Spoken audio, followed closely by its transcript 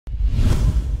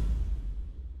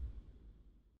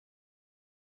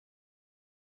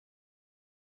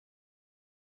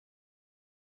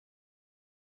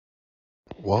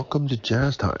Welcome to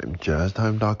Jazz Time.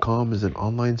 JazzTime.com is an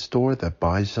online store that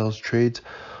buys, sells, trades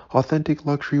authentic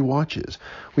luxury watches.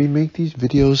 We make these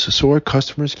videos so our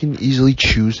customers can easily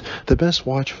choose the best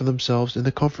watch for themselves in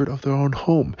the comfort of their own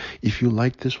home. If you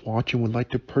like this watch and would like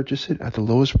to purchase it at the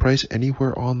lowest price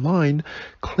anywhere online,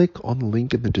 click on the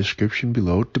link in the description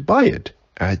below to buy it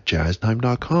at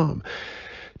JazzTime.com.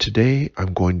 Today,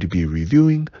 I'm going to be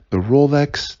reviewing the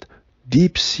Rolex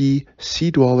Deepsea Sea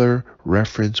Dweller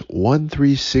reference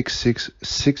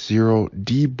 136660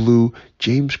 D Blue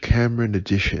James Cameron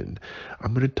edition.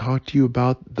 I'm going to talk to you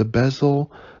about the bezel,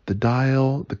 the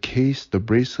dial, the case, the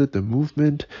bracelet, the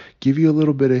movement, give you a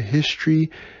little bit of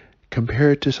history,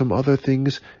 compare it to some other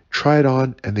things, try it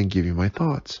on, and then give you my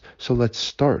thoughts. So let's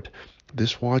start.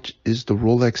 This watch is the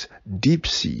Rolex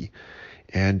Deepsea.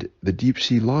 And the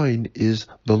Deepsea line is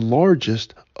the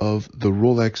largest of the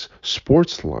Rolex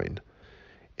sports line.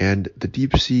 And the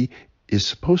Deepsea is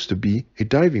supposed to be a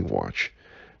diving watch.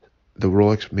 The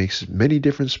Rolex makes many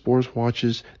different sports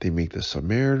watches. They make the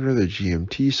Submariner, the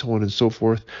GMT, so on and so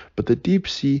forth. But the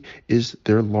Deepsea is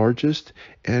their largest,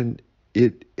 and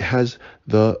it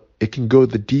can go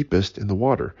the deepest in the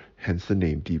water, hence the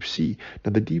name Deepsea.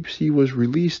 Now the Deepsea was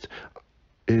released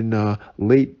in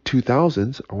late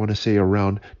 2000s, I want to say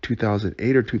around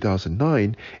 2008 or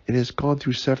 2009, and has gone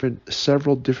through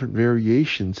several different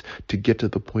variations to get to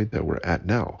the point that we're at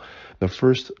now. The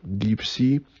first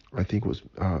Deepsea, I think, was,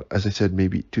 as I said,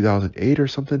 maybe 2008 or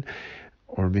something,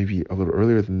 or maybe a little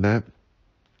earlier than that,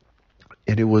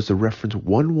 and it was the reference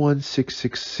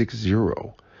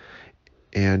 116660,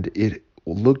 and it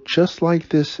looked just like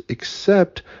this,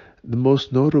 except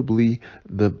most notably,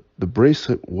 the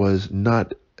bracelet was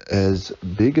not as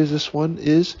big as this one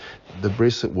is. The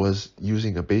bracelet was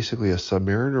using basically a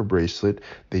Submariner bracelet.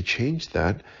 They changed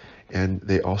that, and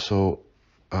they also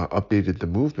updated the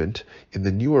movement in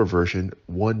the newer version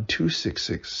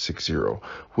 126660,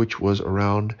 which was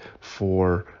around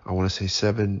for, I want to say,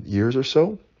 7 years or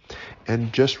so.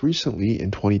 And just recently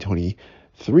in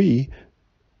 2023,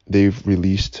 they've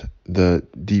released the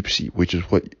Deepsea, which is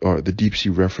the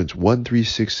Deepsea reference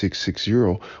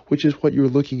 136660, which is what you're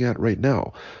looking at right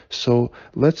now. So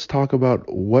let's talk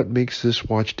about what makes this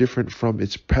watch different from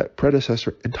its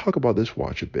predecessor and talk about this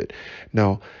watch a bit.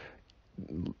 Now,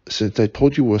 since I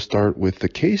told you, we'll start with the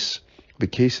case. The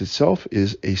case itself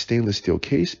is a stainless steel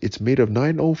case. It's made of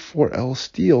 904L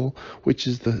steel, which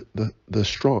is the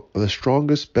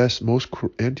strongest, best, most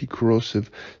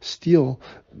anti-corrosive steel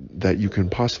that you can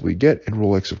possibly get, and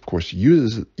Rolex, of course,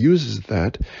 uses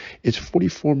that. It's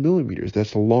 44 millimeters.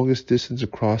 That's the longest distance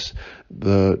across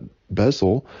the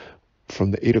bezel.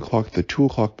 From the 8 o'clock to the 2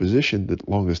 o'clock position, the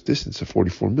longest distance of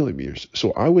 44 millimeters.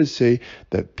 So I would say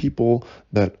that people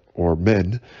or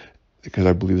men, because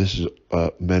I believe this is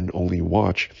a men-only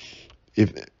watch,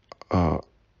 if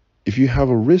you have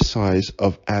a wrist size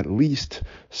of at least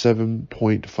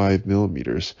 7.5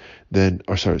 millimeters,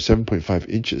 7.5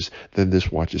 inches, then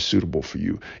this watch is suitable for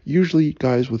you. Usually,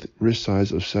 guys with wrist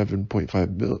size of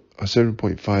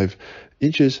 7.5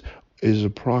 inches is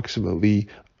approximately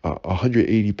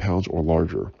 180 pounds or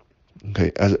larger.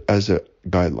 Okay, as a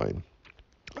guideline.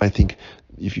 I think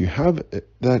if you have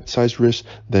that size wrist,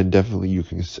 then definitely you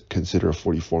can consider a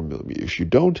 44 millimeter. If you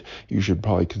don't, you should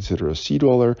probably consider a Sea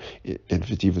Dweller, and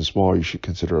if it's even smaller, you should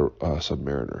consider a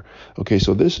Submariner. Okay,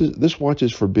 so this watch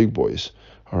is for big boys.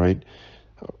 All right.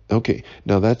 Okay,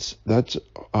 now that's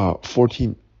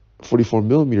 44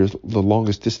 millimeters, the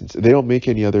longest distance. They don't make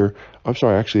any other. I'm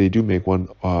sorry, actually, they do make one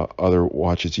other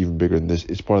watch that's even bigger than this.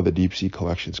 It's part of the Deepsea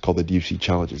collection. It's called the Deepsea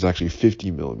Challenge. It's actually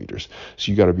 50 millimeters.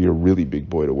 So you got to be a really big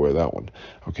boy to wear that one.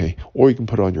 Okay, or you can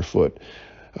put it on your foot.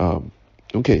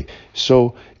 Okay,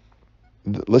 so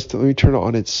let me turn it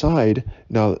on its side.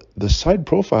 Now, the side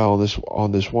profile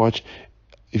on this watch,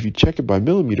 if you check it by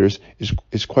millimeters,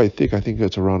 is quite thick. I think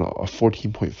it's around a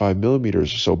 14.5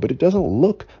 millimeters or so, but it doesn't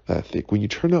look that thick. When you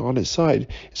turn it on its side,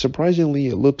 surprisingly,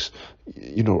 it looks,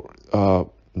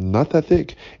 not that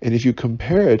thick. And if you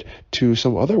compare it to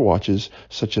some other watches,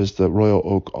 such as the Royal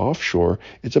Oak Offshore,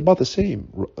 it's about the same.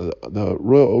 The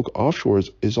Royal Oak Offshore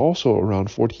is also around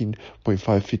 15 to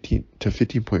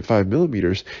 15.5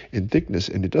 millimeters in thickness,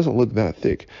 and it doesn't look that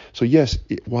thick. So yes,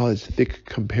 while it's thick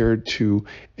compared to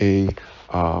a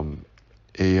Submariner,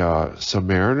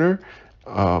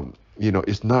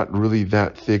 it's not really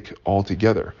that thick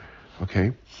altogether.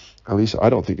 Okay, at least I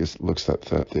don't think it looks that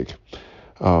thick.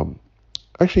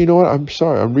 Actually, you know what? I'm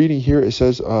sorry. I'm reading here. It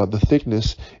says the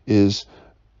thickness is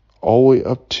all the way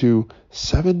up to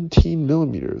 17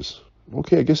 millimeters.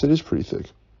 Okay, I guess it is pretty thick.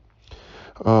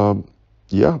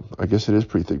 Yeah, I guess it is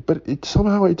pretty thick, but it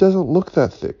somehow it doesn't look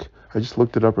that thick. I just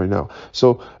looked it up right now.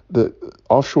 So the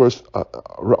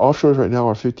offshores right now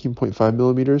are 15.5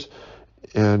 millimeters,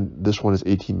 and this one is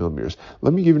 18 millimeters.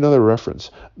 Let me give you another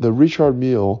reference. The Richard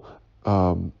Mille,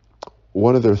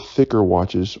 one of their thicker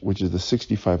watches, which is the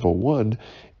 6501,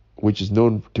 which is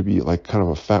known to be like kind of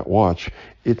a fat watch,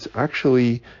 it's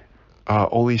actually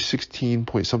only 16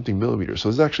 point something millimeters. So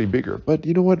it's actually bigger. But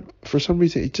you know what? For some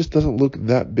reason, it just doesn't look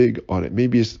that big on it.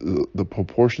 Maybe it's the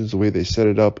proportions, the way they set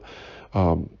it up.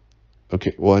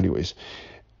 Okay, well, anyways.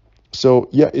 So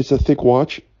yeah, it's a thick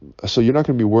watch. So you're not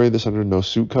going to be wearing this under no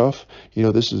suit cuff. You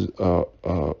know, this is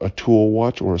a tool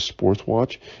watch or a sports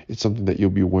watch. It's something that you'll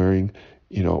be wearing,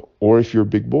 you know, or if you're a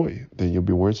big boy, then you'll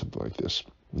be wearing something like this.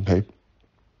 Okay.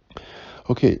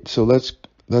 Okay, so that's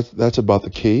about the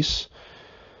case.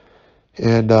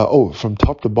 And from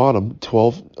top to bottom,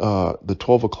 the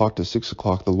 12 o'clock to 6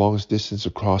 o'clock, the longest distance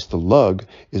across the lug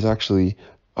is actually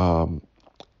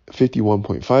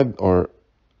 51.5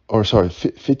 or sorry,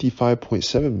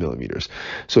 55.7 millimeters.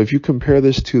 So if you compare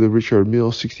this to the Richard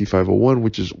Mille 6501,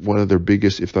 which is one of their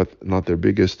biggest, if not their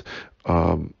biggest,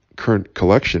 current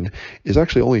collection, is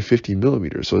actually only 50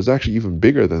 millimeters. So it's actually even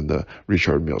bigger than the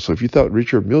Richard Mille. So if you thought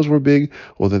Richard Milles were big,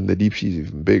 well, then the Deepsea is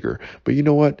even bigger. But you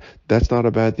know what? That's not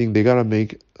a bad thing. They got to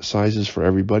make sizes for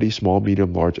everybody: small,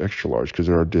 medium, large, extra large, because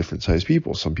there are different sized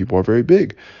people. Some people are very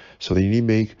big, so they need to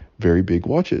make very big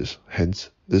watches. Hence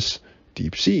this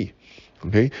Deepsea.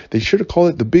 Okay, they should have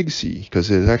called it the Big C, because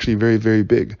it's actually very, very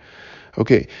big.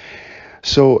 Okay,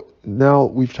 so now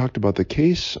we've talked about the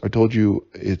case. I told you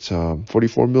it's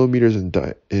 44 millimeters in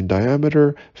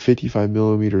diameter, 55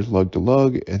 millimeters lug to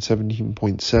lug, and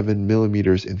 17.7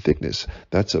 millimeters in thickness.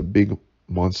 That's a big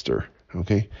monster.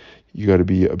 Okay, you got to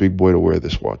be a big boy to wear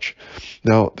this watch.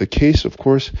 Now, the case, of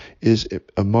course, is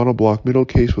a monoblock middle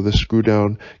case with a screw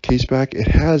down case back. It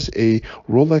has a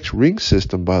Rolex ring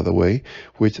system, by the way,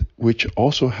 which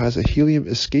also has a helium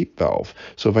escape valve.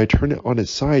 So if I turn it on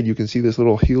its side, you can see this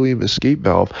little helium escape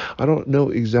valve. I don't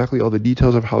know exactly all the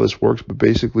details of how this works, but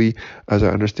basically, as I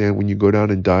understand, when you go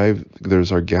down and dive,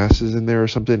 there's our gases in there or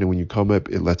something, and when you come up,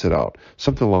 it lets it out.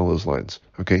 Something along those lines.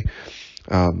 Okay.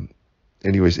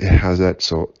 Anyways, it has that,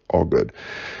 so all good.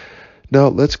 Now,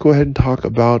 let's go ahead and talk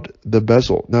about the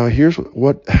bezel. Now, here's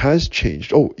what has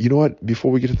changed. Oh, you know what?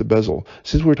 Before we get to the bezel,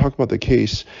 since we're talking about the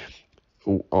case,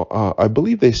 I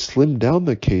believe they slimmed down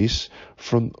the case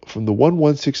from the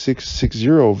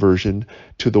 116660 version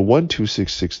to the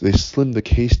 1266. They slimmed the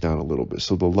case down a little bit,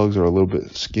 so the lugs are a little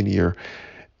bit skinnier.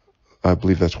 I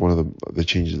believe that's one of the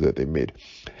changes that they made.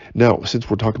 Now, since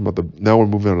we're talking about now we're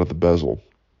moving on to the bezel.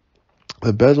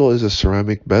 The bezel is a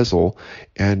ceramic bezel,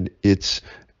 and it's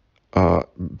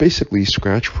basically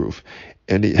scratch proof,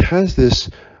 and it has this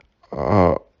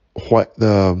white.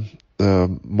 The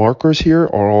markers here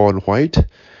are all in white,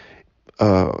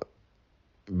 but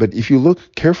if you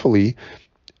look carefully,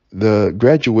 the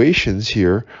graduations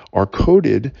here are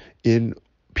coated in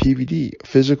PVD,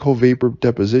 physical vapor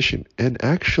deposition, and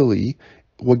actually,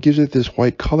 what gives it this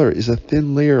white color is a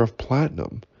thin layer of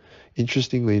platinum.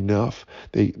 Interestingly enough,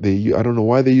 they I don't know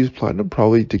why they use platinum,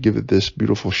 probably to give it this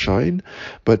beautiful shine,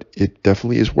 but it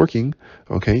definitely is working.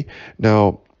 Okay,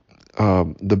 now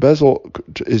the bezel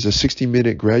is a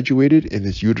 60-minute graduated, and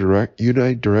it's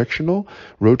unidirectional,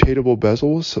 rotatable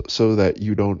bezel, so that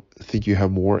you don't think you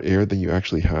have more air than you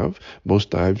actually have. Most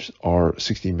dives are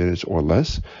 60 minutes or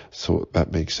less, so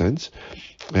that makes sense.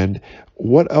 And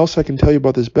what else I can tell you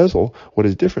about this bezel? What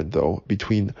is different, though,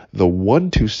 between the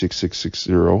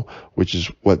 126660, which is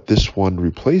what this one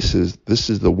replaces, this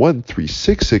is the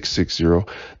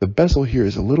 136660. The bezel here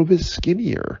is a little bit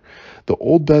skinnier. The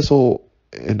old bezel,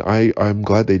 and I'm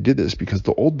glad they did this, because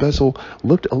the old bezel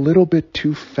looked a little bit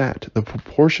too fat. The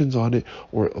proportions on it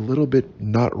were a little bit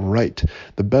not right.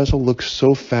 The bezel looked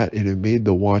so fat, and it made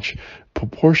the watch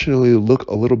proportionally look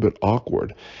a little bit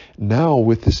awkward. Now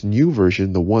with this new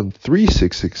version, the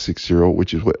 136660,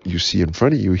 which is what you see in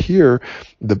front of you here,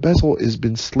 the bezel has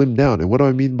been slimmed down. And what do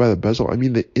I mean by the bezel? I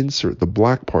mean the insert, the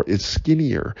black part, is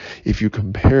skinnier if you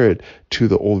compare it to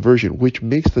the old version, which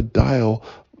makes the dial,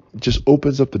 just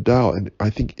opens up the dial, and I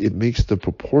think it makes the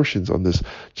proportions on this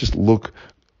just look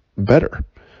better.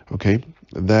 Okay,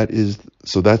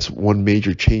 that's one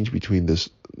major change between this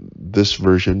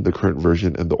version, the current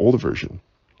version, and the older version.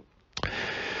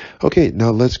 Okay,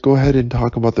 now let's go ahead and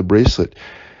talk about the bracelet.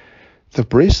 The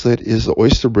bracelet is the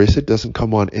Oyster Bracelet, doesn't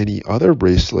come on any other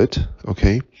bracelet,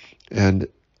 okay? And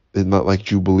It's not like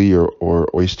Jubilee or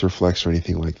Oyster Flex or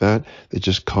anything like that. It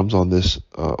just comes on this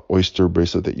Oyster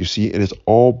bracelet that you see, and it's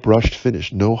all brushed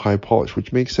finish, no high polish,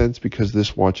 which makes sense because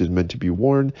this watch is meant to be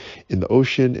worn in the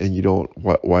ocean, and you don't.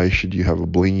 Why should you have a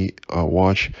blingy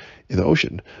watch in the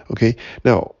ocean? Okay,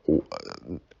 now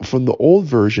from the old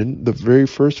version, the very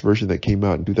first version that came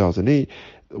out in 2008,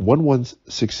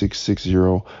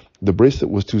 116660, the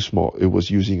bracelet was too small. It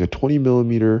was using a 20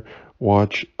 millimeter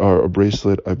watch or a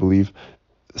bracelet, I believe.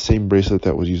 Same bracelet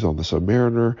that was used on the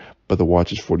Submariner, but the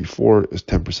watch is 44, is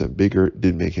 10% bigger.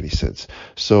 Didn't make any sense.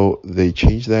 So they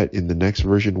changed that in the next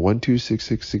version,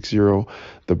 126660.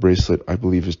 The bracelet, I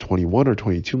believe, is 21 or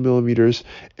 22 millimeters,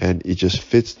 and it just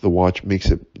fits the watch,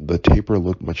 makes the taper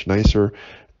look much nicer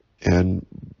and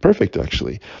perfect,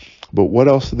 actually. But what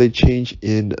else did they change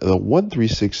in the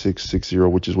 136660,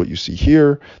 which is what you see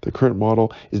here, the current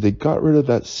model, is they got rid of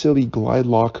that silly glide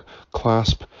lock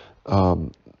clasp.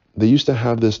 They used to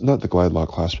have this, not the glide lock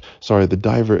clasp, sorry, the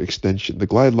diver extension. The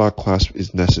glide lock clasp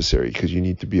is necessary because you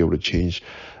need to be able to change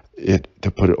it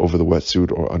to put it over the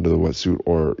wetsuit or under the wetsuit,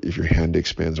 or if your hand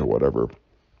expands or whatever.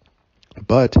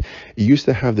 But it used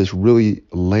to have this really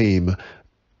lame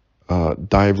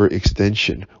diver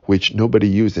extension, which nobody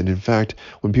used. And in fact,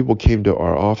 when people came to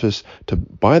our office to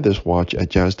buy this watch at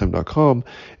jazztime.com,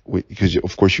 because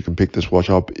of course you can pick this watch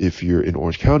up if you're in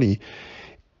Orange County,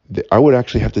 I would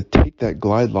actually have to take that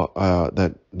glide lock,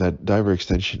 that diver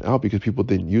extension out because people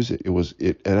didn't use it.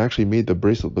 It actually made the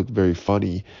bracelet look very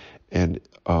funny, and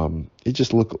it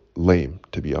just looked lame,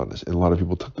 to be honest. And a lot of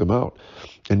people took them out.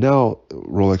 And now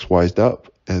Rolex wised up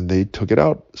and they took it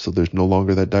out, so there's no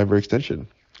longer that diver extension.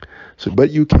 So,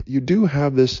 but you do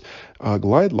have this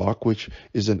glide lock, which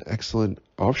is an excellent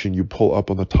option. You pull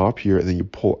up on the top here, and then you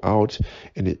pull out,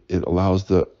 and it allows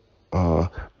the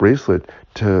bracelet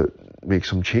to make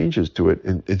some changes to it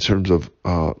in terms of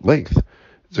length.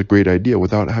 It's a great idea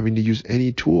without having to use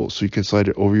any tools. So you can slide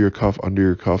it over your cuff, under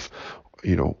your cuff,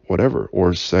 whatever,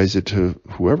 or size it to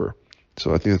whoever.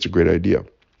 So I think that's a great idea.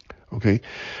 Okay,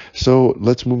 so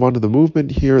let's move on to the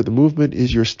movement here. The movement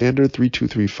is your standard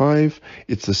 3235.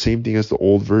 It's the same thing as the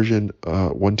old version,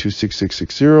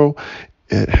 126660.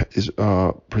 It is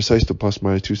precise to plus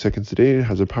minus 2 seconds a day. It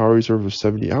has a power reserve of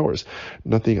 70 hours.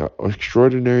 Nothing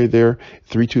extraordinary there.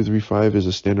 3235 is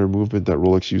a standard movement that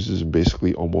Rolex uses in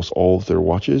basically almost all of their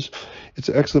watches. It's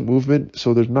an excellent movement,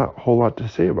 so there's not a whole lot to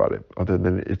say about it other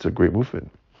than it's a great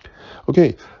movement.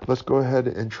 Okay, let's go ahead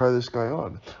and try this guy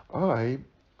on.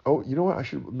 You know what? I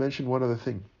should mention one other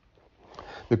thing.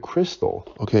 The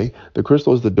crystal, okay? The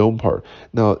crystal is the dome part.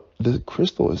 Now, the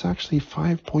crystal is actually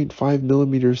 5.5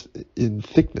 millimeters in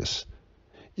thickness.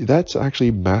 That's actually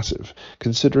massive,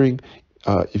 considering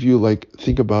if you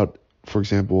think about, for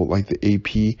example, like the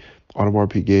AP Audemars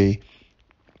Piguet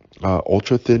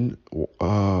ultra thin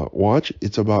watch,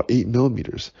 it's about 8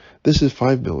 millimeters. This is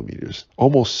 5 millimeters,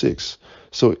 almost 6.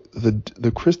 So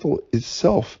the crystal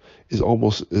itself is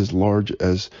almost as large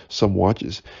as some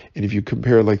watches. And if you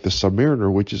compare like the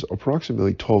Submariner, which is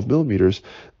approximately 12 millimeters,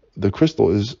 the crystal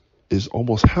is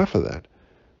almost half of that.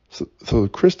 So the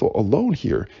crystal alone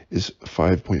here is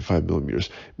 5.5 millimeters.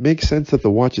 Makes sense that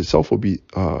the watch itself will be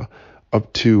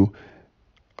up to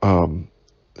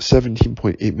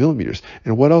 17.8 millimeters.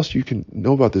 And what else you can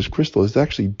know about this crystal is it's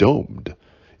actually domed.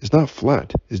 It's not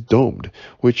flat, it's domed,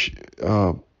 which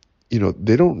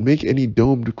they don't make any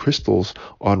domed crystals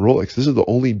on Rolex. This is the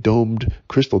only domed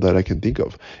crystal that I can think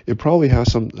of. It probably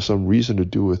has some reason to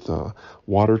do with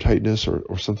water tightness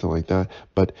or something like that,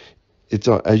 but it's,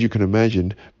 as you can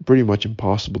imagine, pretty much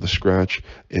impossible to scratch,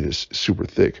 and it's super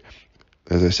thick.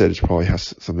 As I said, it probably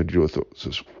has something to do with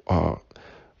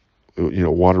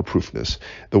waterproofness.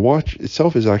 The watch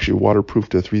itself is actually waterproof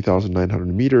to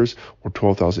 3,900 meters or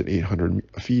 12,800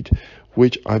 feet,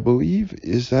 which I believe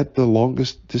is at the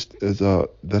longest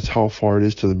that's how far it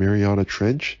is to the Mariana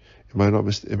Trench. Am I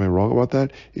wrong about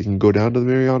that? It can go down to the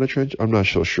Mariana Trench? I'm not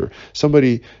so sure.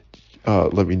 Somebody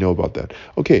let me know about that.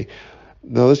 Okay,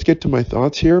 now let's get to my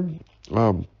thoughts here.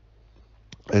 And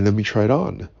let me try it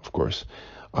on, of course.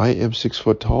 I am 6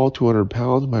 foot tall, 200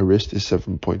 pounds. My wrist is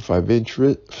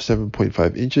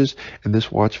 7.5 inches, and this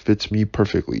watch fits me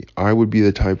perfectly. I would be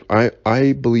the type,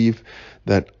 I believe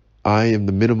that I am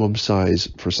the minimum size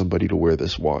for somebody to wear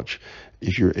this watch.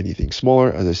 If you're anything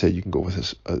smaller, as I said, you can go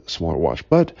with a smaller watch.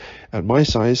 But at my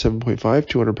size, 7.5,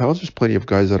 200 pounds, there's plenty of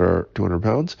guys that are 200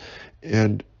 pounds,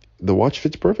 and the watch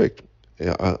fits perfect.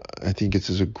 I think it's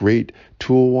a great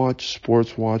tool watch,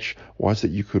 sports watch that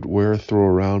you could wear, throw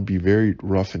around, be very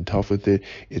rough and tough with it.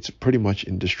 It's pretty much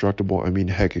indestructible. I mean,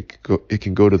 heck, it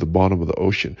can go to the bottom of the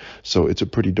ocean. So it's a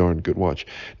pretty darn good watch.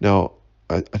 Now,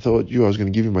 I thought I was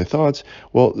going to give you my thoughts.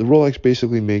 Well, the Rolex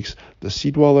basically makes the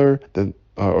Sea Dweller, then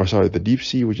the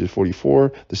Deepsea, which is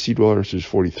 44, the Sea Dweller, which is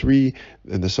 43,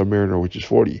 and the Submariner, which is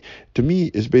 40. To me,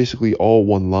 it's basically all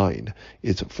one line.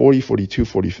 It's 40, 42,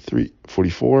 43,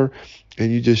 44,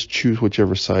 and you just choose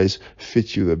whichever size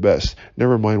fits you the best.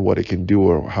 Never mind what it can do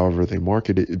or however they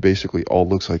market it. It basically all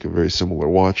looks like a very similar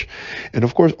watch. And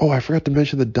of course, I forgot to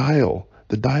mention the dial.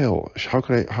 The dial. How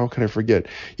can I forget?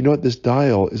 You know what? This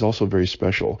dial is also very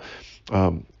special.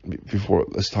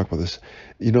 Let's talk about this.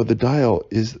 You know, the dial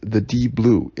is the D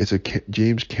blue. It's a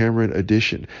James Cameron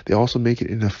edition. They also make it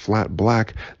in a flat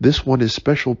black. This one is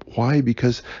special. Why?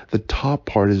 Because the top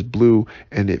part is blue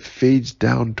and it fades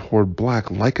down toward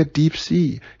black like a deep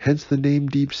sea. Hence the name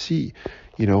Deep Sea.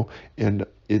 You know, and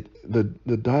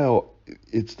the dial.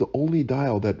 It's the only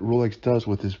dial that Rolex does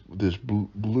with this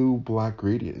blue-black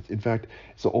gradient. In fact,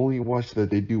 it's the only watch that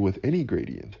they do with any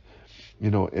gradient. You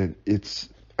know, and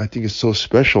I think it's so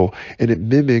special, and it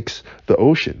mimics the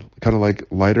ocean, kind of like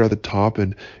lighter at the top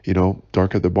and, you know,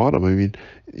 dark at the bottom. I mean,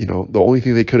 you know, the only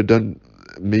thing they could have done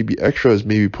maybe extra is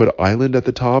maybe put an island at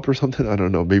the top or something. I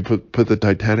don't know. Maybe put the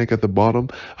Titanic at the bottom.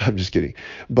 I'm just kidding.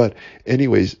 But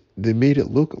anyways, they made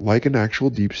it look like an actual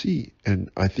deep sea.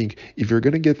 And I think if you're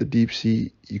going to get the deep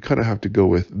sea, you kind of have to go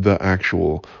with the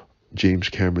actual James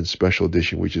Cameron special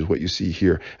edition, which is what you see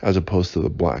here, as opposed to the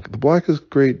black. The black is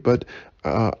great, but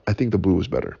I think the blue is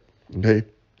better. Okay.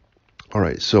 All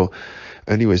right. So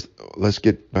anyways, let's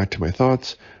get back to my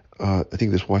thoughts. I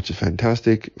think this watch is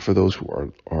fantastic for those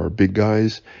who are big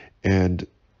guys. And,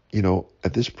 you know,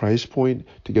 at this price point,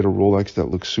 to get a Rolex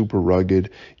that looks super rugged,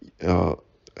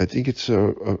 I think it's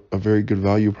a very good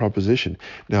value proposition.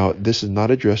 Now, this is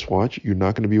not a dress watch. You're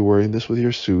not going to be wearing this with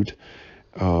your suit.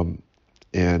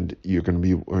 And you're going to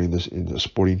be wearing this in a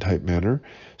sporting type manner.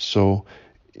 So,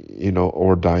 you know,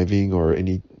 or diving or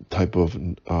any type of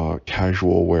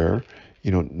casual wear, you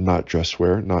know, not dress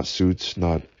wear, not suits,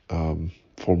 not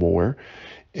formal wear.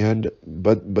 And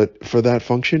but for that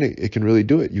function, it can really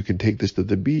do it. You can take this to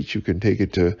the beach. You can take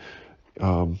it to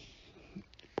a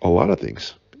lot of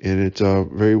things, and it's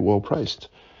very well priced.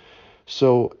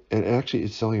 So, and actually,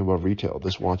 it's selling above retail.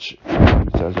 This watch,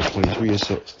 2023, is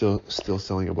still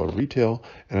selling above retail,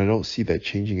 and I don't see that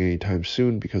changing anytime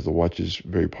soon because the watch is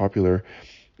very popular.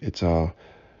 It's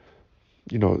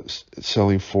you know,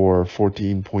 selling for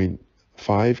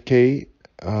 14.5K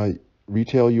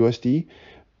retail USD,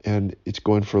 and it's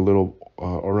going for a little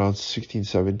around 16,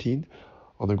 17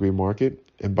 on the gray market.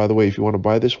 And by the way, if you want to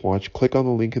buy this watch, click on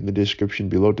the link in the description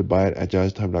below to buy it at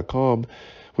jazztime.com,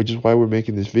 which is why we're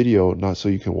making this video, not so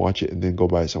you can watch it and then go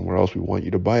buy it somewhere else. We want you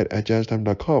to buy it at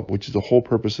jazztime.com, which is the whole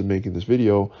purpose of making this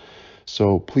video.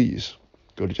 So please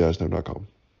go to jazztime.com.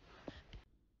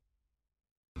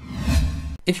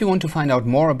 If you want to find out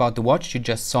more about the watch you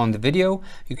just saw in the video,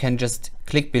 you can just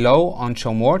click below on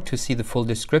Show More to see the full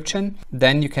description.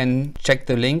 Then you can check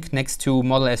the link next to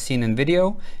Model as seen in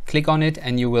video, click on it,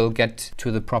 and you will get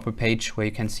to the proper page where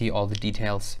you can see all the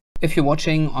details. If you're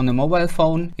watching on a mobile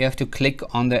phone, you have to click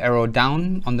on the arrow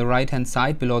down on the right hand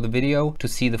side below the video to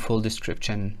see the full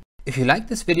description. If you like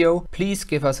this video, please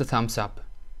give us a thumbs up.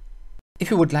 If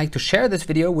you would like to share this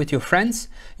video with your friends,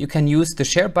 you can use the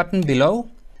share button below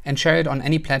and share it on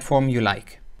any platform you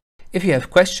like. If you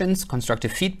have questions,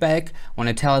 constructive feedback, want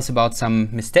to tell us about some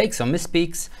mistakes or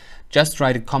misspeaks, just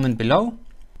write a comment below.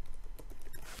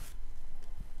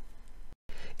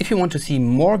 If you want to see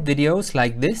more videos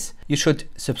like this, you should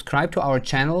subscribe to our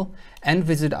channel and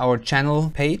visit our channel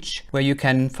page where you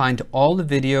can find all the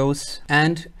videos.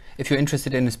 And if you're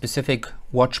interested in a specific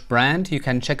watch brand, you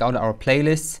can check out our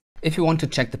playlists. If you want to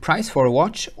check the price for a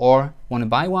watch or want to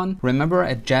buy one, remember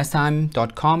at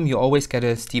jazztime.com you always get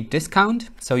a steep discount,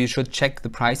 so you should check the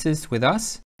prices with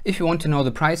us. If you want to know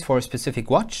the price for a specific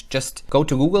watch, just go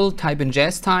to Google, type in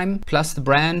JazzTime, plus the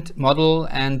brand, model,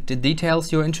 and the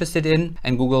details you're interested in,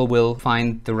 and Google will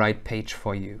find the right page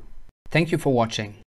for you. Thank you for watching.